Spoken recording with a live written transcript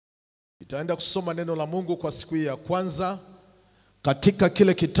Nitaenda kusoma neno la Mungu kwa siku ya kwanza katika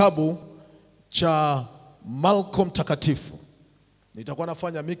kile kitabu cha Marko mtakatifu. Nitakuwa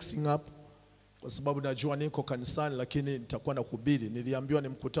nafanya mixing up kwa sababu najua niko kanisani, lakini nitakuwa na kuhubiri. Niliambiwa ni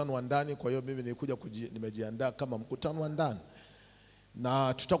mkutano wa ndani, kwa hiyo mimi nilikuja nimejiandaa kama mkutano wa ndani.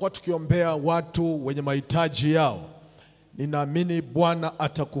 Na tutakuwa tukiombea watu wenye mahitaji yao. Ninaamini Bwana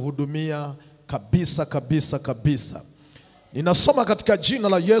atakuhudumia kabisa kabisa kabisa. Ninasoma katika jina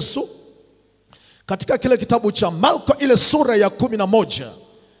la Yesu katika kile kitabu cha Marko ile sura ya 11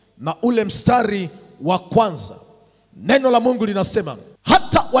 na ule mstari wa kwanza. Neno la Mungu linasema,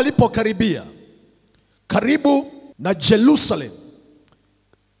 hata walipokaribia karibu na Jerusalem,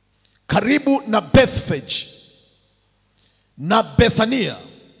 karibu na Bethphage na Bethania,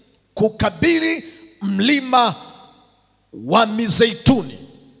 kukabili mlima wa Mizeituni,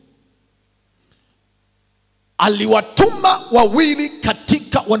 aliwatuma wawili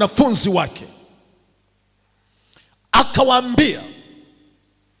katika wanafunzi wake, akawaambia,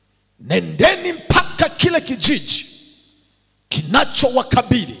 nendeni mpaka kile kijiji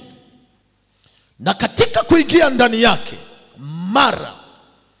kinachowakabili, na katika kuingia ndani yake mara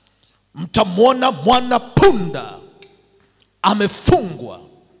mtamwona mwana punda amefungwa,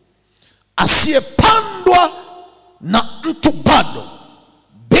 asiyepandwa na mtu bado.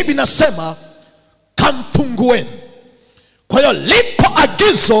 Biblia inasema kamfungueni. Kwa hiyo lipo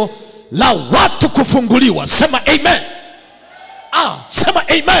agizo la watu kufunguliwa. Sema amen. Sema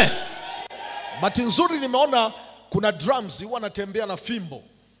amen. Bahati nzuri nimeona kuna drums wanatembea na fimbo.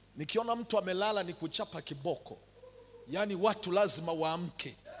 Nikiona mtu amelala ni kuchapa kiboko. Yaani watu lazima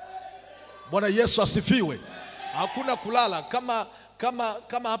waamke. Bwana Yesu asifiwe. Hakuna kulala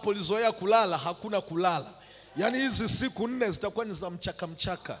kama hapo ulizoea kulala, hakuna kulala. Yaani hizi siku 4 zitakuwa ni za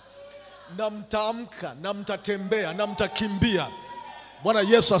mchaka. Na mtaamka, na mtatembea, na mtakimbia. Bwana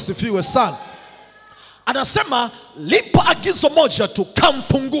Yesu asifiwe sana. Anasema lipo agizo moja tu,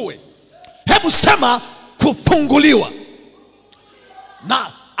 kamfungue. Hebu sema kufunguliwa.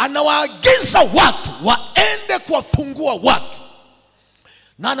 Na anawaagiza watu waende kuwafungua watu.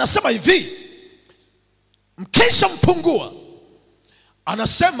 Na anasema hivi, mkisha mfungua,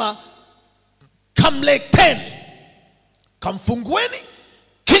 anasema kamleteni. Kamfungueni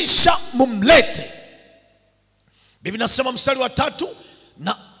kisha mumlete. Biblia inasema mstari wa 3,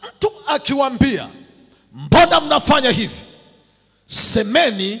 na mtu akiwaambia, mbona mnafanya hivi?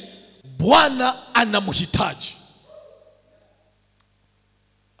 Semeni, Bwana anamhitaji.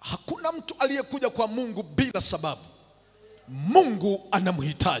 Hakuna mtu aliyekuja kwa Mungu bila sababu. Mungu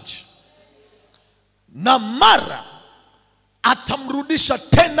anamhitaji. Na mara atamrudisha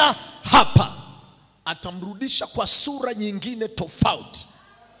tena hapa. Atamrudisha kwa sura nyingine tofauti.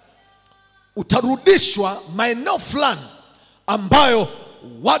 Utarudishwa maeneo fulani ambayo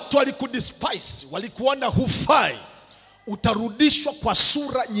watu walikudespise, walikuona hufai. Utarudishwa kwa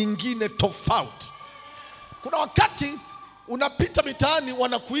sura nyingine tofauti. Kuna wakati unapita mitaani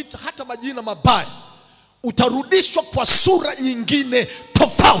wanakuita hata majina mabaya. Utarudishwa kwa sura nyingine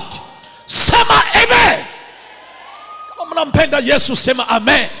tofauti. Sema amen. Kama mnampenda Yesu sema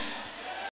amen.